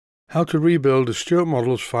How to rebuild a Stuart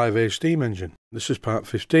Model's 5A steam engine. This is part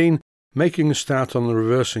 15, making a start on the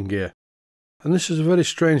reversing gear. And this is a very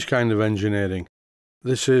strange kind of engineering.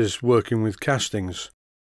 This is working with castings.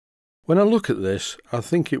 When I look at this, I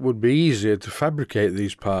think it would be easier to fabricate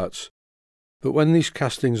these parts. But when these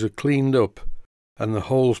castings are cleaned up and the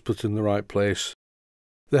holes put in the right place,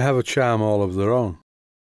 they have a charm all of their own.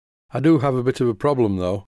 I do have a bit of a problem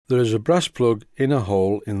though. There is a brass plug in a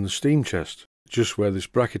hole in the steam chest, just where this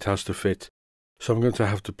bracket has to fit. So I'm going to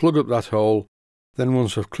have to plug up that hole. Then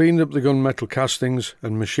once I've cleaned up the gunmetal castings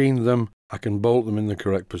and machined them, I can bolt them in the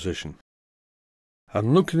correct position.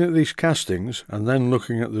 And looking at these castings and then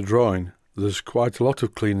looking at the drawing, there's quite a lot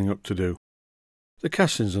of cleaning up to do. The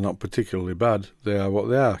castings are not particularly bad, they are what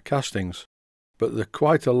they are, castings. But they're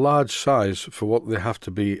quite a large size for what they have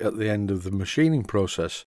to be at the end of the machining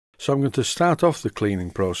process. So I'm going to start off the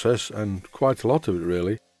cleaning process, and quite a lot of it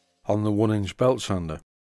really, on the 1-inch belt sander.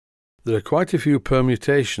 There are quite a few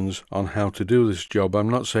permutations on how to do this job. I'm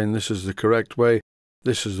not saying this is the correct way,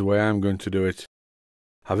 this is the way I'm going to do it.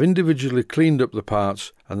 I've individually cleaned up the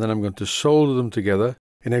parts and then I'm going to solder them together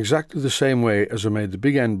in exactly the same way as I made the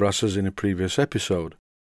big end brasses in a previous episode.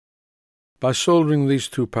 By soldering these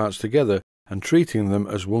two parts together and treating them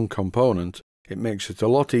as one component, it makes it a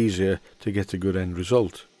lot easier to get a good end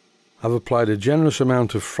result. I've applied a generous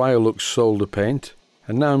amount of Friolux solder paint,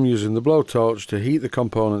 and now I'm using the blowtorch to heat the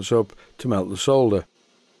components up to melt the solder.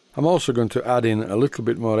 I'm also going to add in a little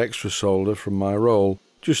bit more extra solder from my roll,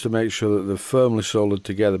 just to make sure that they're firmly soldered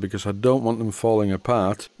together, because I don't want them falling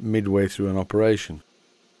apart midway through an operation.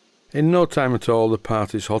 In no time at all the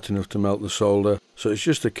part is hot enough to melt the solder, so it's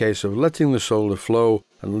just a case of letting the solder flow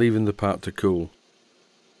and leaving the part to cool.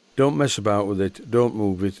 Don't mess about with it, don't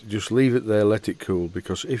move it, just leave it there, let it cool,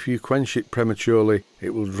 because if you quench it prematurely, it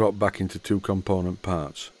will drop back into two component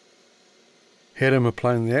parts. Here I'm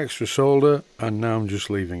applying the extra solder, and now I'm just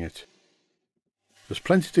leaving it. There's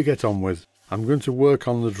plenty to get on with. I'm going to work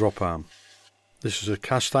on the drop arm. This is a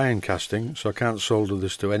cast iron casting, so I can't solder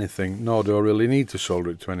this to anything, nor do I really need to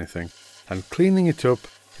solder it to anything. And cleaning it up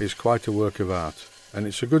is quite a work of art, and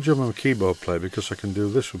it's a good job I'm a keyboard player because I can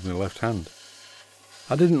do this with my left hand.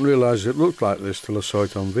 I didn't realise it looked like this till I saw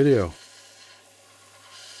it on video.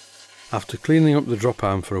 After cleaning up the drop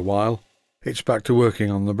arm for a while, it's back to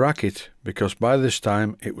working on the bracket, because by this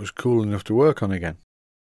time it was cool enough to work on again.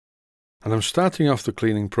 And I'm starting off the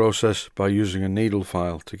cleaning process by using a needle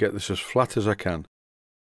file to get this as flat as I can.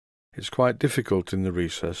 It's quite difficult in the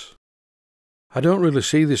recess. I don't really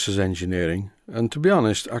see this as engineering, and to be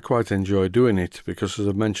honest I quite enjoy doing it because, as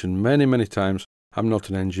I've mentioned many times, I'm not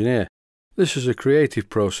an engineer. This is a creative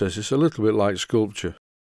process, it's a little bit like sculpture.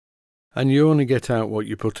 And you only get out what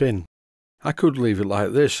you put in. I could leave it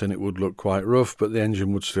like this and it would look quite rough, but the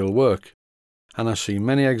engine would still work. And I see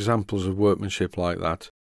many examples of workmanship like that.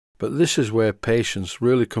 But this is where patience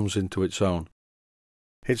really comes into its own.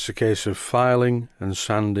 It's a case of filing and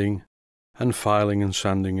sanding, and filing and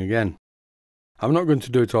sanding again. I'm not going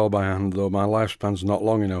to do it all by hand though, my lifespan's not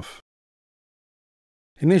long enough.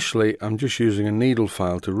 Initially, I'm just using a needle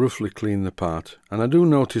file to roughly clean the part, and I do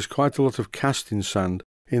notice quite a lot of casting sand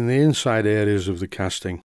in the inside areas of the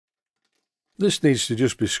casting. This needs to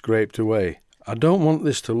just be scraped away. I don't want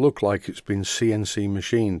this to look like it's been CNC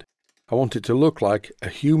machined. I want it to look like a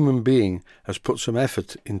human being has put some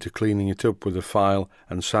effort into cleaning it up with a file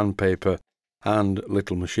and sandpaper and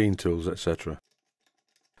little machine tools, etc.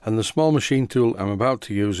 And the small machine tool I'm about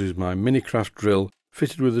to use is my Minicraft drill,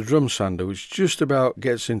 fitted with a drum sander which just about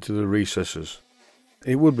gets into the recesses.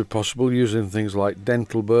 It would be possible using things like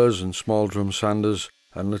dental burrs and small drum sanders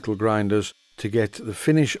and little grinders to get the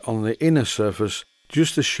finish on the inner surface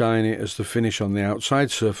just as shiny as the finish on the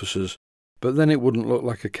outside surfaces, but then it wouldn't look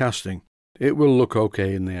like a casting. It will look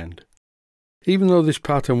okay in the end. Even though this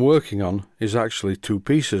part I'm working on is actually two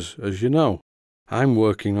pieces, as you know, I'm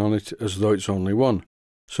working on it as though it's only one.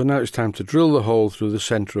 So now it's time to drill the hole through the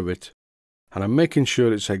centre of it. And I'm making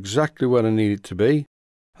sure it's exactly where I need it to be,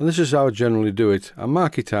 and this is how I generally do it. I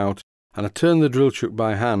mark it out and I turn the drill chuck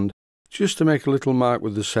by hand just to make a little mark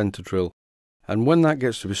with the centre drill, and when that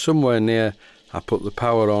gets to be somewhere near, I put the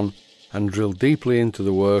power on and drill deeply into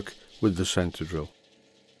the work with the centre drill.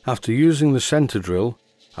 After using the centre drill,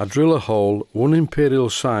 I drill a hole 1 imperial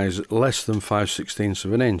size at less than 5/16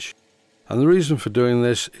 of an inch, and the reason for doing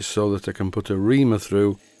this is so that I can put a reamer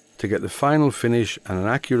through to get the final finish and an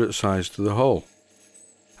accurate size to the hole.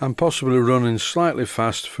 I'm possibly running slightly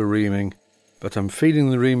fast for reaming, but I'm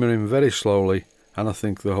feeding the reamer in very slowly and I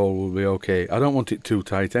think the hole will be okay. I don't want it too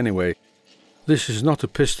tight anyway. This is not a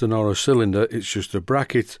piston or a cylinder, it's just a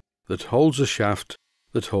bracket that holds a shaft,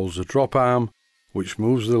 that holds a drop arm, which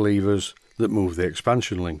moves the levers that move the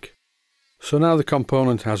expansion link. So now the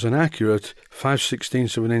component has an accurate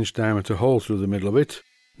 5/16 of an inch diameter hole through the middle of it,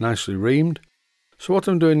 nicely reamed. So what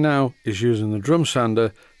I'm doing now is using the drum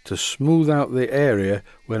sander to smooth out the area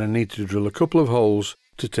where I need to drill a couple of holes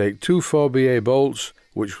to take two 4BA bolts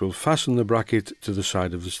which will fasten the bracket to the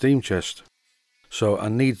side of the steam chest. So I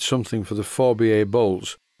need something for the 4BA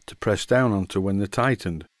bolts to press down onto when they're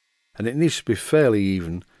tightened, and it needs to be fairly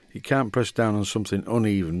even. You can't press down on something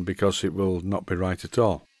uneven because it will not be right at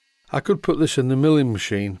all. I could put this in the milling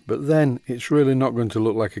machine, but then it's really not going to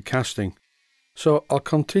look like a casting. So I'll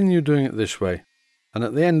continue doing it this way, and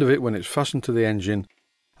at the end of it, when it's fastened to the engine,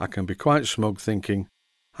 I can be quite smug thinking,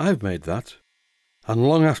 I've made that. And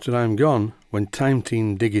long after I'm gone, when Time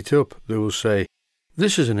Team dig it up, they will say,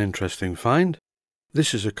 this is an interesting find.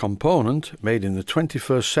 This is a component made in the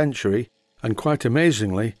 21st century, and quite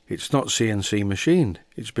amazingly, it's not CNC machined.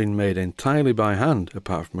 It's been made entirely by hand,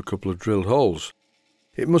 apart from a couple of drilled holes.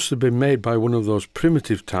 It must have been made by one of those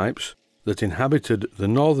primitive types that inhabited the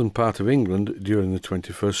northern part of England during the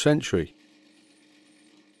 21st century.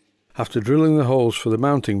 After drilling the holes for the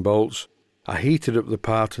mounting bolts, I heated up the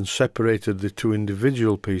part and separated the two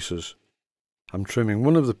individual pieces. I'm trimming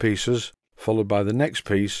one of the pieces, followed by the next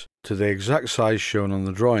piece, to the exact size shown on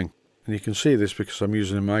the drawing, and you can see this because I'm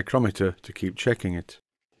using a micrometer to keep checking it.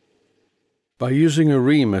 By using a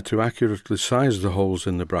reamer to accurately size the holes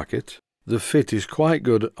in the bracket, the fit is quite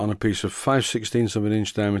good on a piece of 5/16 of an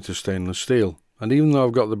inch diameter stainless steel, and even though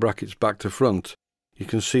I've got the brackets back to front, you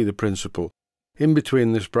can see the principle. In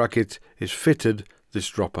between this bracket is fitted this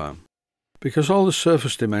drop arm. Because all the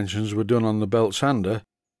surface dimensions were done on the belt sander,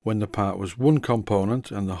 when the part was one component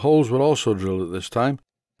and the holes were also drilled at this time,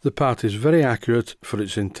 the part is very accurate for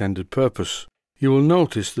its intended purpose. You will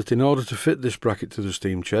notice that in order to fit this bracket to the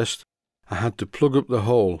steam chest, I had to plug up the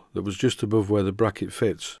hole that was just above where the bracket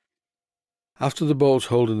fits. After the bolts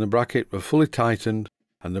holding the bracket were fully tightened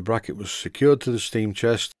and the bracket was secured to the steam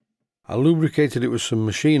chest, I lubricated it with some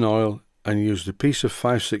machine oil and used a piece of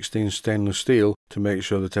 5/16 stainless steel to make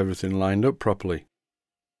sure that everything lined up properly.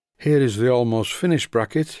 Here is the almost finished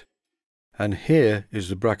bracket, and here is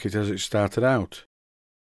the bracket as it started out.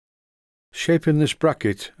 Shaping this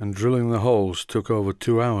bracket and drilling the holes took over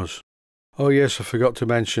 2 hours. Oh yes, I forgot to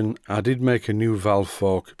mention, I did make a new valve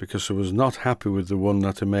fork because I was not happy with the one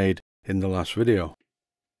that I made in the last video.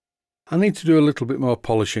 I need to do a little bit more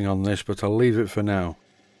polishing on this, but I'll leave it for now.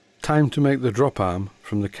 Time to make the drop arm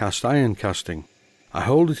from the cast iron casting. I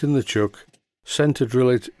hold it in the chuck, center drill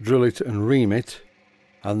it and ream it,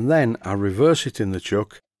 and then I reverse it in the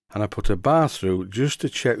chuck and I put a bar through just to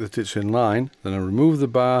check that it's in line. Then I remove the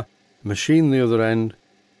bar, machine the other end,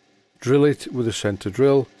 drill it with a center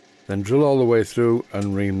drill, then drill all the way through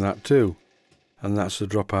and ream that too. And that's the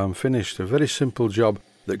drop arm finished. A very simple job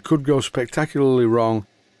that could go spectacularly wrong,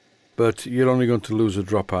 but you're only going to lose a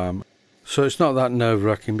drop arm. So it's not that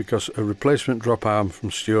nerve-wracking because a replacement drop arm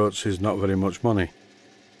from Stuart's is not very much money.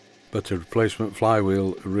 But a replacement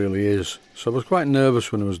flywheel really is. So I was quite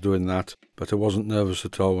nervous when I was doing that, but I wasn't nervous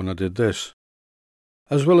at all when I did this.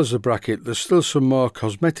 As well as the bracket, there's still some more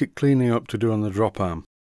cosmetic cleaning up to do on the drop arm.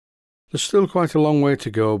 There's still quite a long way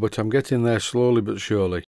to go, but I'm getting there slowly but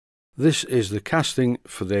surely. This is the casting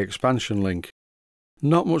for the expansion link.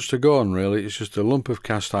 Not much to go on really, it's just a lump of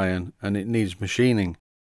cast iron and it needs machining.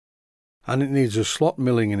 And it needs a slot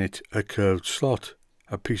milling in it, a curved slot,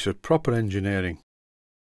 a piece of proper engineering.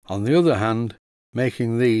 On the other hand,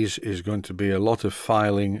 making these is going to be a lot of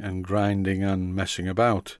filing and grinding and messing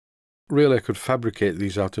about. Really I could fabricate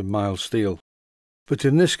these out of mild steel. But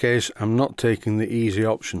in this case I'm not taking the easy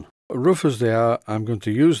option. Rough as they are, I'm going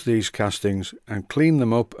to use these castings and clean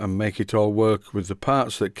them up and make it all work with the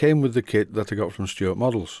parts that came with the kit that I got from Stuart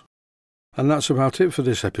Models. And that's about it for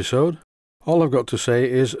this episode. All I've got to say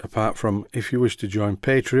is, apart from if you wish to join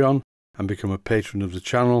Patreon and become a patron of the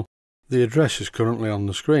channel, the address is currently on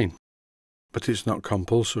the screen. But it's not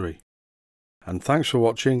compulsory. And thanks for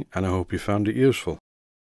watching, and I hope you found it useful.